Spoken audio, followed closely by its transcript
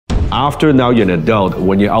After now you're an adult,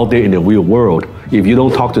 when you're out there in the real world, if you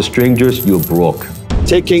don't talk to strangers, you're broke.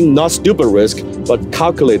 Taking not stupid risk, but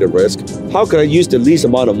calculated risk. How can I use the least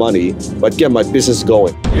amount of money but get my business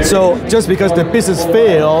going? So just because the business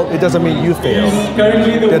fail, it doesn't mean you fail.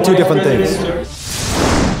 They're two different things.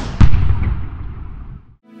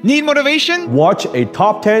 Need motivation? Watch a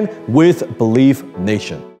top 10 with Believe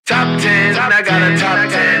Nation. Top 10, I got a top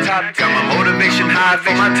 10. Got my motivation high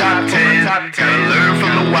for my top 10. Gotta learn from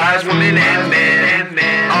the wise women and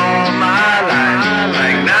men. All my life,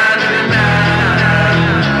 like 9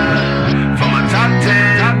 for my top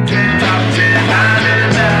 10, top 10,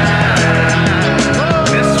 9.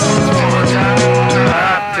 This one's for my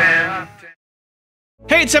top 10.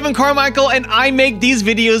 Hey, it's Evan Carmichael, and I make these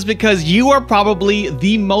videos because you are probably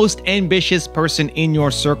the most ambitious person in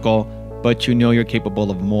your circle, but you know you're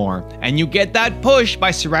capable of more. And you get that push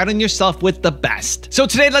by surrounding yourself with the best. So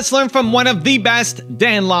today, let's learn from one of the best,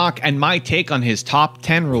 Dan Lok, and my take on his top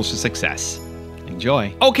 10 rules to success.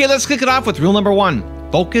 Enjoy. Okay, let's kick it off with rule number 1.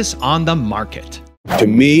 Focus on the market. To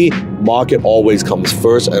me, market always comes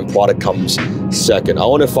first and product comes second. I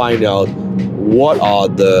want to find out what are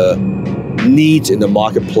the needs in the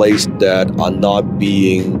marketplace that are not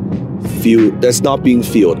being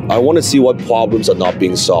filled. I want to see what problems are not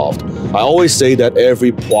being solved. I always say that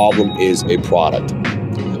every problem is a product.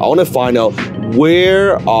 I want to find out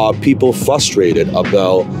where are people frustrated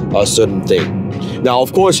about a certain thing. Now,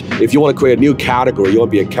 of course, if you want to create a new category, you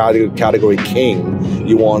want to be a category king,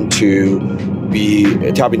 you want to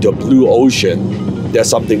tap into a blue ocean. That's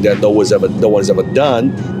something that no one's ever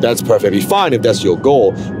done. That's perfectly fine if that's your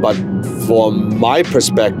goal. But from my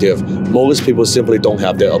perspective, most people simply don't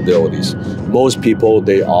have their abilities. Most people,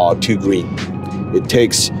 they are too green. It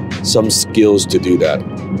takes some skills to do that.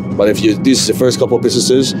 But if this is the first couple of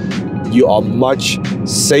businesses, you are much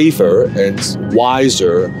safer and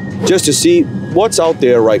wiser just to see what's out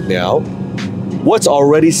there right now, what's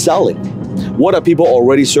already selling. What are people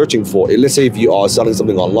already searching for? Let's say if you are selling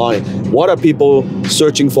something online, what are people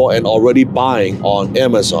searching for and already buying on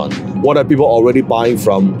Amazon? What are people already buying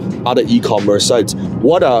from other e-commerce sites?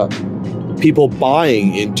 What are people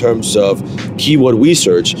buying in terms of keyword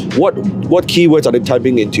research? What keywords are they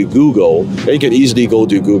typing into Google? And you can easily go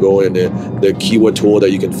to Google and the keyword tool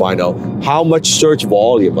that you can find out how much search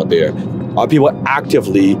volume are there. Are people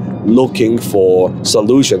actively looking for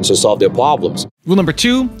solutions to solve their problems? Rule number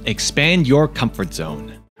 2, expand your comfort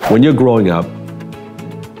zone. When you're growing up,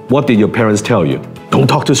 what did your parents tell you? Don't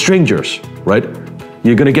talk to strangers, right?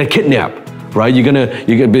 You're gonna get kidnapped, right?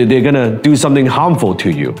 They're gonna do something harmful to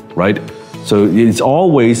you, right? So it's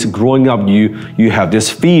always growing up, you have this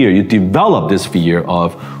fear, you develop this fear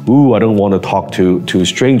of, ooh, I don't want to talk to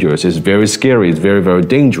strangers. It's very scary, it's very, very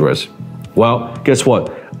dangerous. Well, guess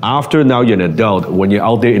what? After now you're an adult, when you're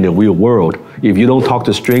out there in the real world, if you don't talk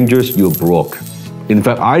to strangers, you're broke. In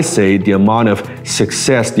fact, I say the amount of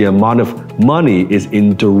success, the amount of money is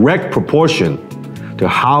in direct proportion to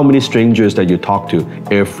how many strangers that you talk to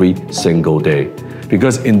every single day.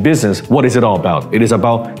 Because in business, what is it all about? It is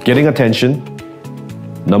about getting attention.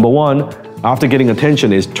 Number 1, after getting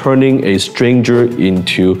attention is turning a stranger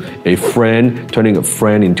into a friend, turning a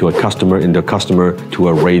friend into a customer to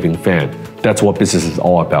a raving fan. That's what business is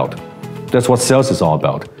all about. That's what sales is all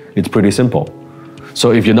about. It's pretty simple.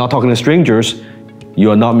 So if you're not talking to strangers, you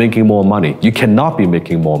are not making more money. You cannot be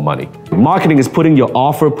making more money. Marketing is putting your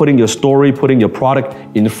offer, putting your story, putting your product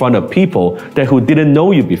in front of people who didn't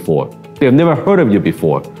know you before. They've never heard of you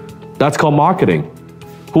before. That's called marketing.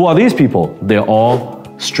 Who are these people? They're all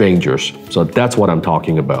strangers. So that's what I'm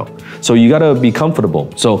talking about. So you gotta be comfortable.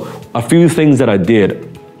 So a few things that I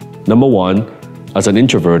did. Number 1, as an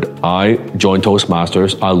introvert, I joined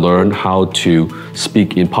Toastmasters. I learned how to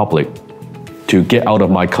speak in public, to get out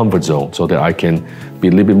of my comfort zone so that I can be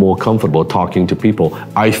a little bit more comfortable talking to people.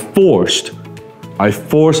 I forced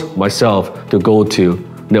myself to go to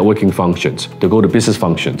networking functions, to go to business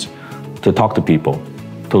functions, to talk to people,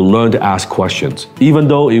 to learn to ask questions, even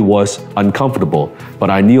though it was uncomfortable, but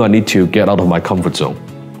I knew I need to get out of my comfort zone.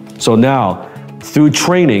 So now, through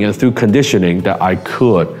training and through conditioning, that I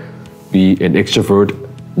could be an extrovert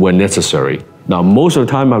when necessary. Now, most of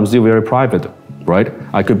the time, I'm still very private, right?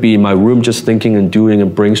 I could be in my room just thinking and doing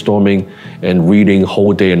and brainstorming and reading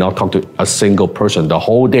whole day and not talk to a single person the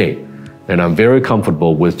whole day. And I'm very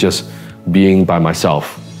comfortable with just being by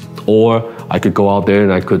myself. Or I could go out there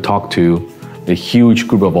and I could talk to a huge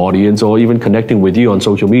group of audience or even connecting with you on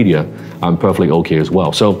social media. I'm perfectly okay as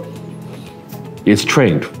well. So it's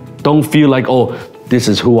trained. Don't feel like, oh, this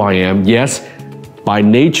is who I am. Yes, by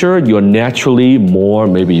nature, you're naturally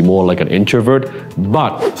maybe more like an introvert,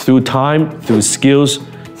 but through time, through skills,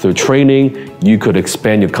 through training, you could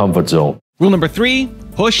expand your comfort zone. Rule number 3,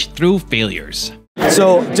 push through failures.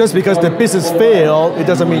 So just because the business failed, it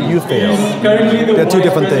doesn't mean you failed. They're two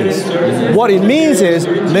different things. What it means is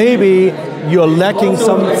maybe you're lacking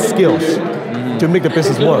some skills to make the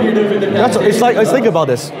business work. Let's think about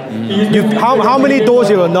this. How many doors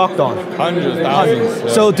you have knocked on? Hundreds,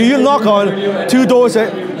 thousands. So do you knock on 2 doors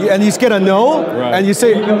and you get a no, and you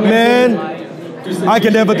say, man, I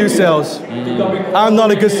can never do sales. I'm not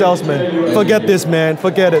a good salesman. Forget this, man.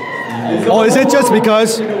 Forget it. Or is it just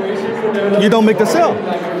because you don't make the sale?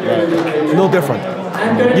 No different.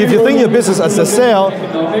 If you think your business as a sale,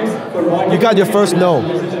 you got your first no.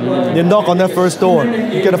 You knock on that first door,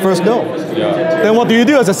 you get a first no. Then what do you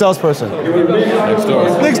do as a salesperson? Next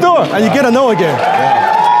door. Next door, and you get a no again.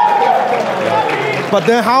 But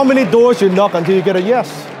then how many doors you knock until you get a yes?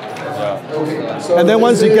 And then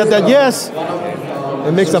once you get that yes,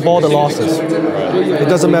 it makes up all the losses. It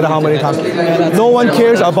doesn't matter how many times. No one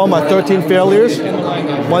cares about my 13 failures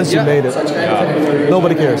once you made it.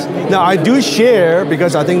 Nobody cares. Now, I do share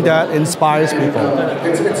because I think that inspires people.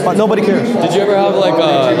 But nobody cares. Did you ever have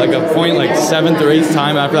like a point, like 7th or 8th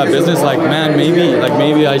time after that business, like, man,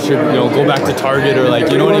 maybe I should, go back to Target, or like,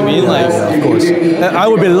 you know what I mean? Like, yeah, of course. I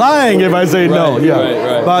would be lying if I say no.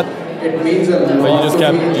 Yeah. But you just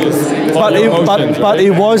kept but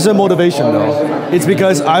it was a motivation though. It's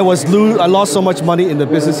because I lost so much money in the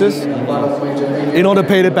businesses. In order to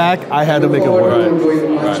pay it back, I had to make it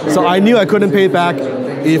work. So I knew I couldn't pay it back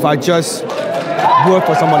if I just worked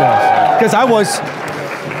for someone else. Because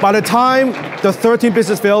by the time the 13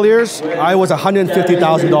 business failures, I was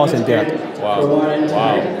 $150,000 in debt.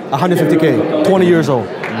 Wow. 150K, 20 years old.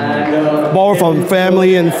 Borrow from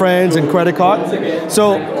family and friends and credit card.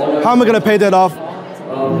 So how am I going to pay that off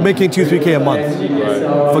making 2-3K a month?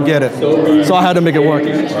 Forget it. So I had to make it work.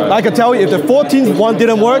 I can tell you, if the 14th one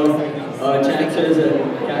didn't work,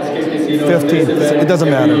 15, it doesn't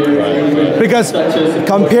matter. Because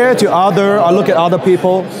compared to I look at other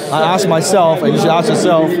people, I ask myself, and you should ask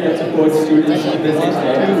yourself,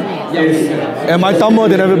 am I dumber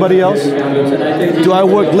than everybody else? Do I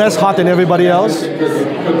work less hard than everybody else?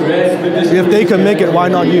 If they can make it, why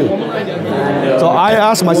not you? So I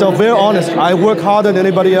ask myself, very honest, I work harder than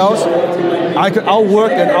anybody else. I could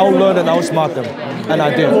outwork and outlearn and outsmart them. And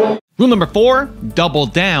I did. Rule number 4, double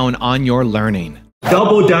down on your learning.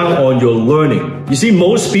 Double down on your learning. You see,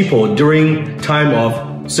 most people during time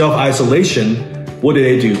of self-isolation, what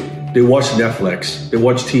do? They watch Netflix, they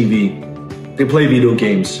watch TV, they play video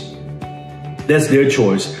games. That's their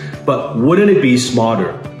choice. But wouldn't it be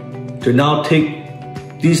smarter to now take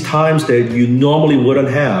these times that you normally wouldn't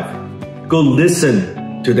have, go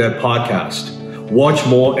listen to that podcast, watch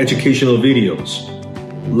more educational videos,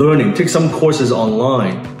 learning, take some courses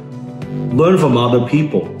online, learn from other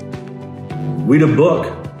people, read a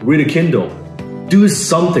book, read a Kindle, do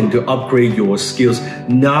something to upgrade your skills.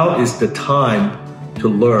 Now is the time to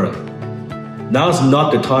learn. Now is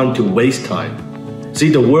not the time to waste time. See,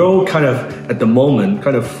 the world kind of, at the moment,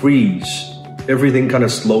 kind of freeze. Everything kind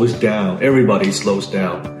of slows down. Everybody slows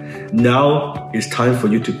down. Now it's time for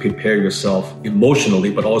you to prepare yourself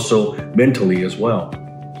emotionally, but also mentally as well.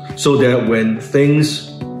 So that when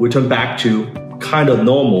things return back to kind of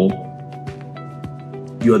normal,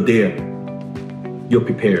 you're there. You're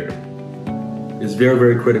prepared. It's very,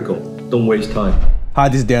 very critical. Don't waste time. Hi,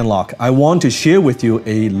 this is Dan Lok. I want to share with you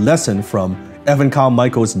a lesson from Evan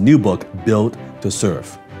Carmichael's new book, Built to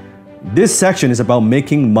Serve. This section is about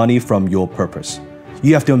making money from your purpose.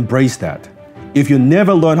 You have to embrace that. If you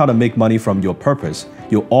never learn how to make money from your purpose,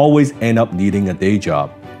 you'll always end up needing a day job,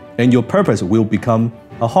 and your purpose will become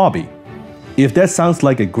a hobby. If that sounds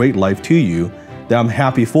like a great life to you, then I'm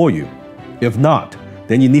happy for you. If not,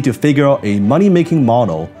 then you need to figure out a money-making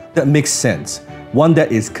model that makes sense, one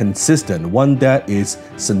that is consistent, one that is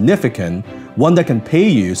significant, one that can pay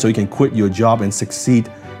you so you can quit your job and succeed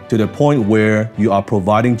to the point where you are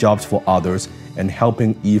providing jobs for others and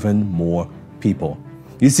helping even more people.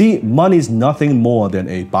 You see, money is nothing more than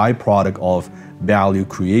a byproduct of value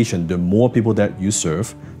creation. The more people that you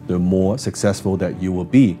serve, the more successful that you will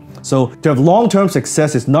be. So to have long-term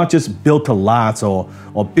success is not just built to last or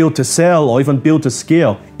built to sell or even built to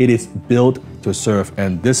scale. It is built to serve.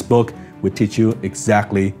 And this book will teach you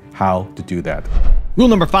exactly how to do that. Rule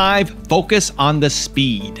number 5, focus on the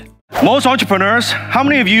speed. Most entrepreneurs, how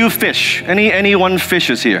many of you fish? Anyone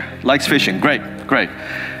fishes here? Likes fishing? Great.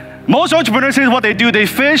 Most entrepreneurs, here's what they do. They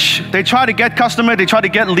fish, they try to get customers, they try to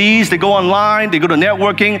get leads, they go online, they go to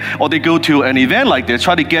networking, or they go to an event like this,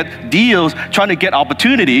 try to get deals, trying to get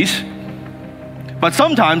opportunities. But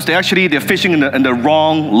sometimes they're fishing in the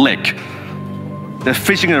wrong lick. They're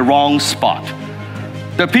fishing in the wrong spot.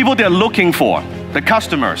 The people they're looking for, the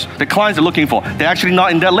customers, the clients they're looking for, they're actually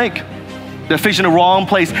not in that lake. They're fishing in the wrong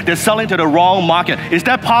place. They're selling to the wrong market. Is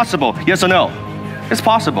that possible? Yes or no? It's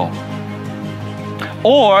possible.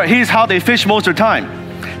 Or here's how they fish most of the time.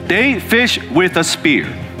 They fish with a spear.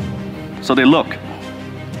 So they look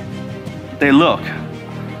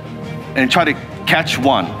and try to catch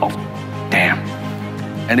one. Oh, damn.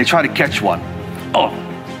 And they try to catch one. Oh.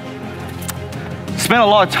 Spend a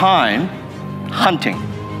lot of time hunting,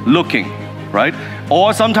 looking, right?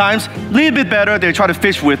 Or sometimes, a little bit better, they try to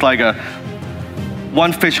fish with like a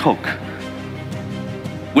one fish hook.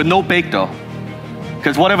 With no bait though.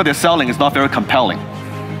 Because whatever they're selling is not very compelling.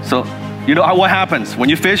 So, you know what happens when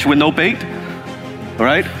you fish with no bait?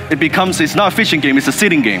 Right? It's not a fishing game, it's a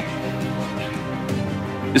sitting game.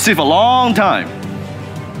 You sit for a long time,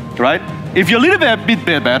 right? If you're a little bit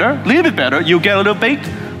better, you get a little bait,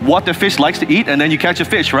 what the fish likes to eat, and then you catch a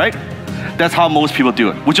fish, right? That's how most people do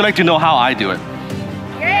it. Would you like to know how I do it?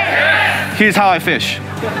 Yes. Here's how I fish.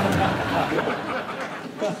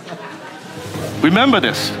 Remember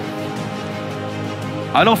this.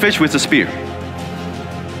 I don't fish with a spear.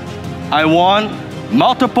 I want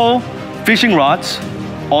multiple fishing rods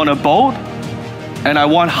on a boat, and I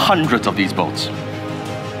want hundreds of these boats.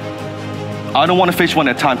 I don't want to fish one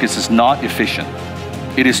at a time because it's not efficient.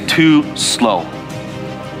 It is too slow.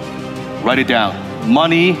 Write it down.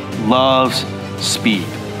 Money loves speed.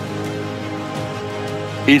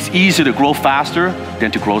 It's easier to grow faster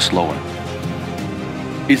than to grow slower.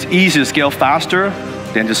 It's easier to scale faster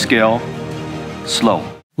than to scale slow.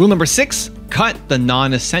 Rule number 6, cut the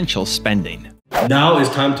non-essential spending. Now it's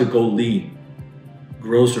time to go lean.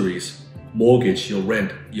 Groceries, mortgage, your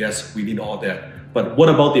rent. Yes, we need all that. But what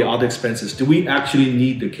about the other expenses? Do we actually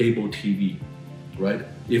need the cable TV, right?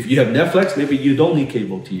 If you have Netflix, maybe you don't need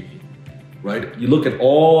cable TV, right? You look at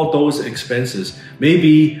all those expenses.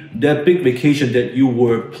 Maybe that big vacation that you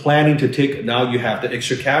were planning to take, now you have the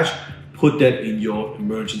extra cash, put that in your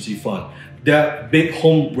emergency fund. That big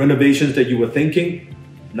home renovations that you were thinking,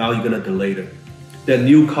 now you're gonna delay them. That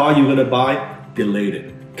new car you're gonna buy, delay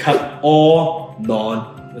it. Cut all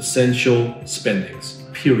non-essential spendings,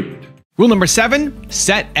 period. Rule number 7,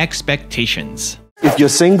 set expectations. If you're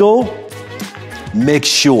single, make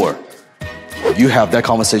sure you have that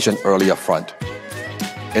conversation early up front.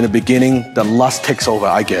 In the beginning, the lust takes over,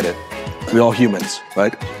 I get it. We're all humans,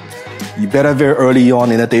 right? You better very early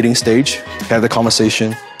on in the dating stage, have the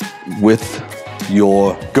conversation with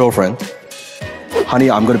your girlfriend.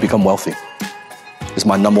 Honey, I'm gonna become wealthy. It's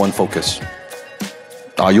my number one focus.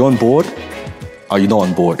 Are you on board? Are you not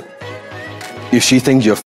on board? If she thinks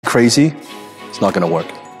you're crazy, it's not gonna work.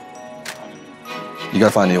 You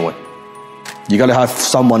gotta find a new one. You gotta have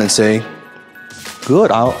someone and say,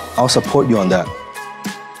 good, I'll support you on that.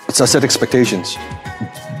 So set expectations.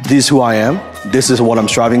 This is who I am. This is what I'm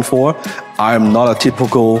striving for. I'm not a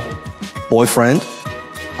typical boyfriend.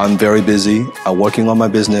 I'm very busy. I'm working on my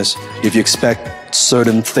business. If you expect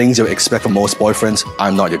certain things you expect from most boyfriends,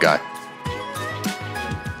 I'm not your guy.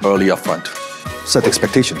 Early up front. Set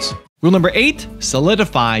expectations. Rule number 8,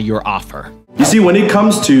 solidify your offer. You see, when it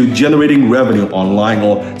comes to generating revenue online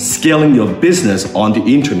or scaling your business on the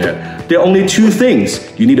internet, there are only 2 things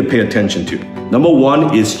you need to pay attention to. Number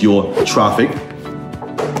 1 is your traffic,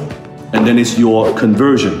 and then it's your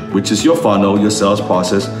conversion, which is your funnel, your sales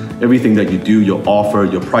process, everything that you do, your offer,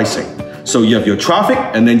 your pricing. So you have your traffic,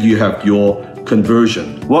 and then you have your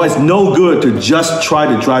conversion. Well, it's no good to just try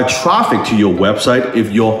to drive traffic to your website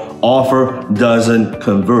if your offer doesn't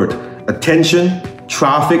convert. Attention,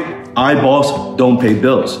 traffic, eyeballs don't pay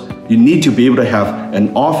bills. You need to be able to have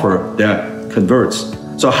an offer that converts.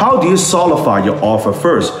 So how do you solidify your offer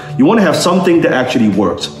first? You want to have something that actually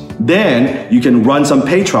works. Then you can run some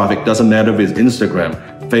paid traffic, doesn't matter if it's Instagram,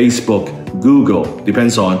 Facebook, Google,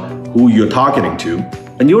 depends on who you're targeting to.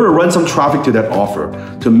 And you want to run some traffic to that offer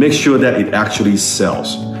to make sure that it actually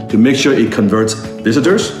sells, to make sure it converts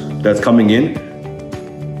visitors that's coming in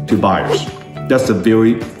to buyers. That's the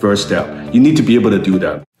very first step. You need to be able to do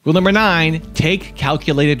that. Rule number 9, take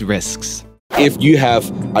calculated risks. If you have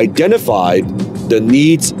identified the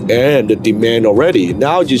needs and the demand already,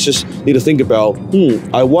 now you just need to think about,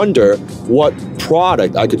 I wonder what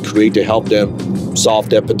product I could create to help them solve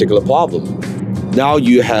that particular problem. Now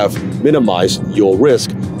you have minimized your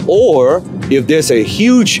risk. Or if there's a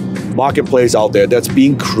huge marketplace out there that's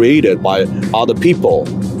being created by other people,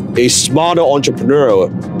 a smarter entrepreneur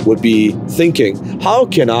would be thinking, how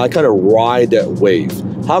can I kind of ride that wave?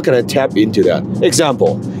 How can I tap into that?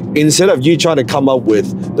 Example, instead of you trying to come up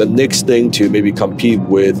with the next thing to maybe compete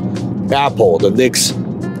with Apple, the next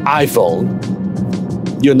iPhone,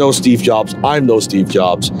 You're no Steve Jobs, I'm no Steve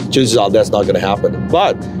Jobs. Chances are that's not going to happen.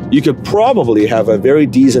 But you could probably have a very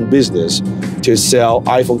decent business to sell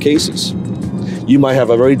iPhone cases. You might have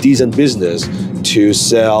a very decent business to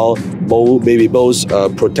sell maybe both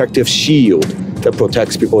protective shield that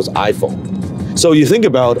protects people's iPhone. So you think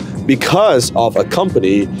about, because of a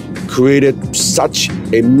company created such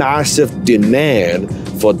a massive demand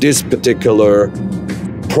for this particular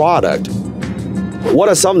product, what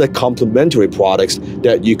are some of the complementary products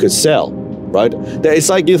that you could sell, right? It's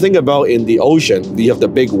like you think about in the ocean, you have the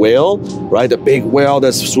big whale, right? The big whale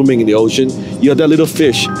that's swimming in the ocean. You have that little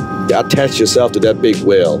fish that attach yourself to that big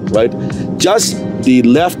whale, right? Just the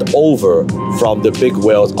leftover from the big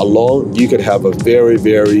whales alone, you could have a very,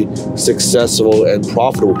 very successful and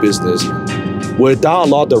profitable business without a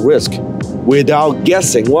lot of risk, without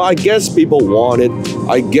guessing. Well, I guess people want it.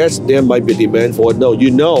 I guess there might be demand for it. No,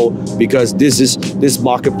 you know, because this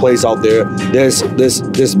marketplace out there, there's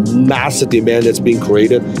this massive demand that's being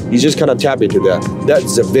created. You just kind of tap into that.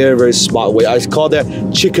 That's a very, very smart way. I call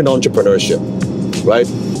that chicken entrepreneurship, right?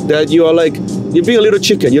 That you are like, you're being a little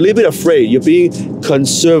chicken, you're a little bit afraid, you're being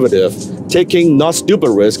conservative, taking not stupid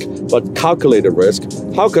risk, but calculated risk.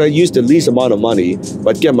 How can I use the least amount of money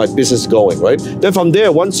but get my business going, right? Then from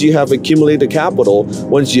there, once you have accumulated capital,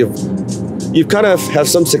 once you've kind of have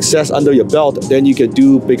some success under your belt, then you can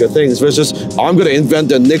do bigger things versus, I'm going to invent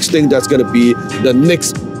the next thing that's going to be the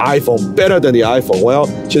next iPhone, better than the iPhone. Well,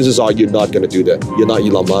 chances are you're not going to do that. You're not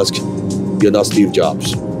Elon Musk. You're not Steve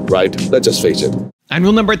Jobs, right? Let's just face it. And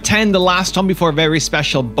rule number 10, the last one before a very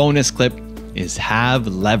special bonus clip, is have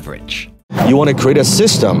leverage. You want to create a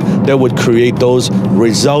system that would create those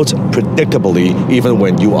results predictably even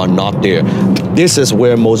when you are not there. This is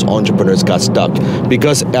where most entrepreneurs got stuck,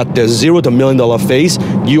 because at the $0 to $1 million phase,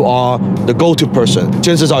 you are the go-to person.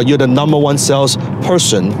 Chances are you're the #1 sales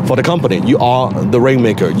person for the company. You are the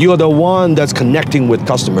rainmaker. You are the one that's connecting with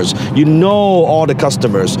customers. You know all the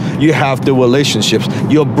customers. You have the relationships.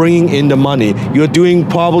 You're bringing in the money. You're doing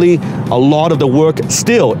probably a lot of the work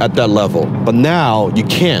still at that level. But now you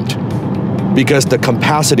can't, because the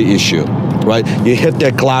capacity issue, right? You hit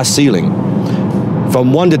that glass ceiling.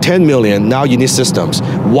 From 1 to 10 million, now you need systems.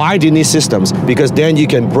 Why do you need systems? Because then you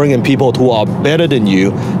can bring in people who are better than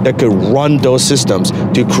you that could run those systems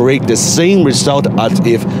to create the same result as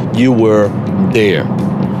if you were there.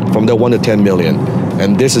 From that 1 to 10 million.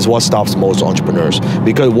 And this is what stops most entrepreneurs,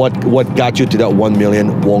 because what got you to that 1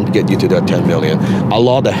 million won't get you to that 10 million. A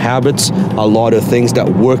lot of the habits, a lot of things that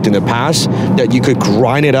worked in the past that you could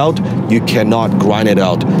grind it out, you cannot grind it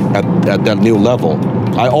out at that new level.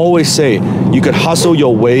 I always say you could hustle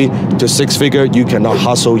your way to 6-figure, you cannot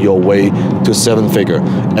hustle your way to 7-figure.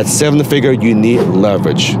 At 7-figure, you need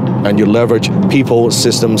leverage. And you leverage people,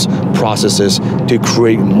 systems, processes to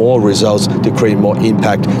create more results, to create more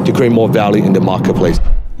impact, to create more value in the marketplace.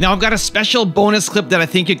 Now I've got a special bonus clip that I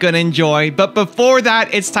think you're gonna enjoy, but before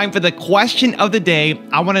that, it's time for the question of the day.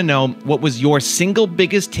 I wanna know, what was your single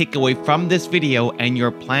biggest takeaway from this video and your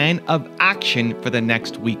plan of action for the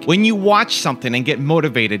next week? When you watch something and get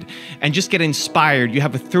motivated and just get inspired, you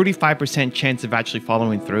have a 35% chance of actually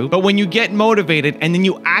following through. But when you get motivated and then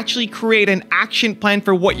you actually create an action plan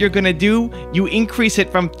for what you're gonna do, you increase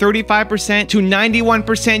it from 35% to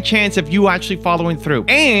 91% chance of you actually following through.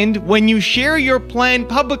 And when you share your plan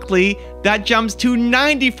publicly, that jumps to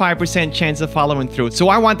 95% chance of following through. So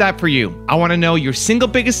I want that for you. I want to know your single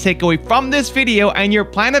biggest takeaway from this video and your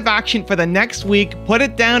plan of action for the next week. Put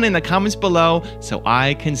it down in the comments below so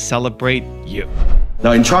I can celebrate you.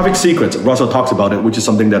 Now in Traffic Secrets, Russell talks about it, which is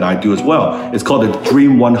something that I do as well. It's called the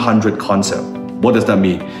Dream 100 concept. What does that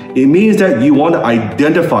mean? It means that you want to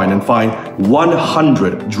identify and find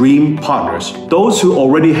 100 dream partners. Those who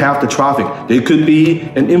already have the traffic. They could be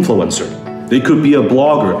an influencer. They could be a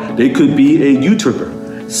blogger. They could be a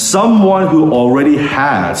YouTuber. Someone who already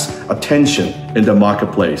has attention in the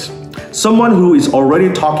marketplace. Someone who is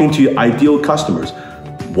already talking to your ideal customers.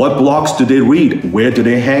 What blogs do they read? Where do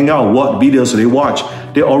they hang out? What videos do they watch?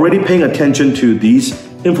 They're already paying attention to these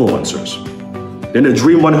influencers. Then the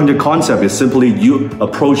Dream 100 concept is simply you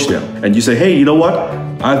approach them and you say, hey, you know what?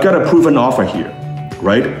 I've got a proven offer here,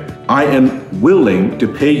 right? I am willing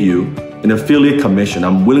to pay you an affiliate commission.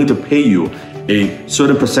 I'm willing to pay you a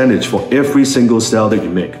certain percentage for every single sale that you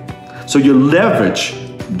make. So you leverage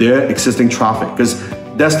their existing traffic, because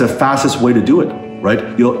that's the fastest way to do it,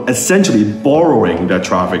 right? You're essentially borrowing that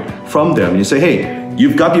traffic from them. You say, hey,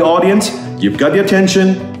 you've got the audience, you've got the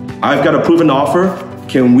attention, I've got a proven offer,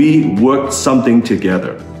 can we work something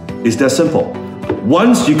together? It's that simple.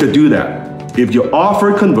 Once you could do that, if your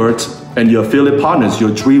offer converts and your affiliate partners,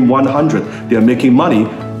 your Dream 100, they're making money,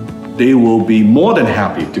 they will be more than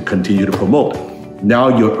happy to continue to promote. Now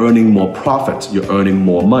you're earning more profits, you're earning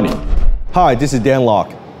more money. Hi, this is Dan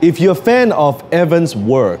Lok. If you're a fan of Evan's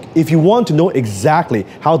work, if you want to know exactly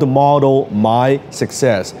how to model my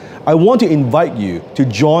success, I want to invite you to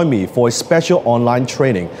join me for a special online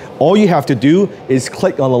training. All you have to do is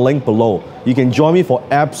click on the link below. You can join me for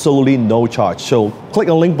absolutely no charge. So click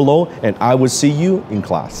on the link below and I will see you in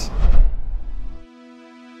class.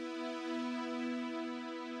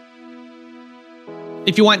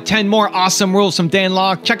 If you want 10 more awesome rules from Dan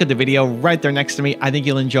Lok, check out the video right there next to me. I think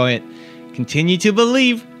you'll enjoy it. Continue to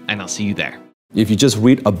believe, and I'll see you there. If you just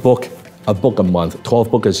read a book a month, 12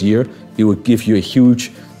 books a year, it will give you a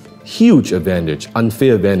huge advantage,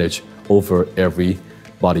 unfair advantage over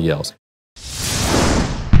everybody else.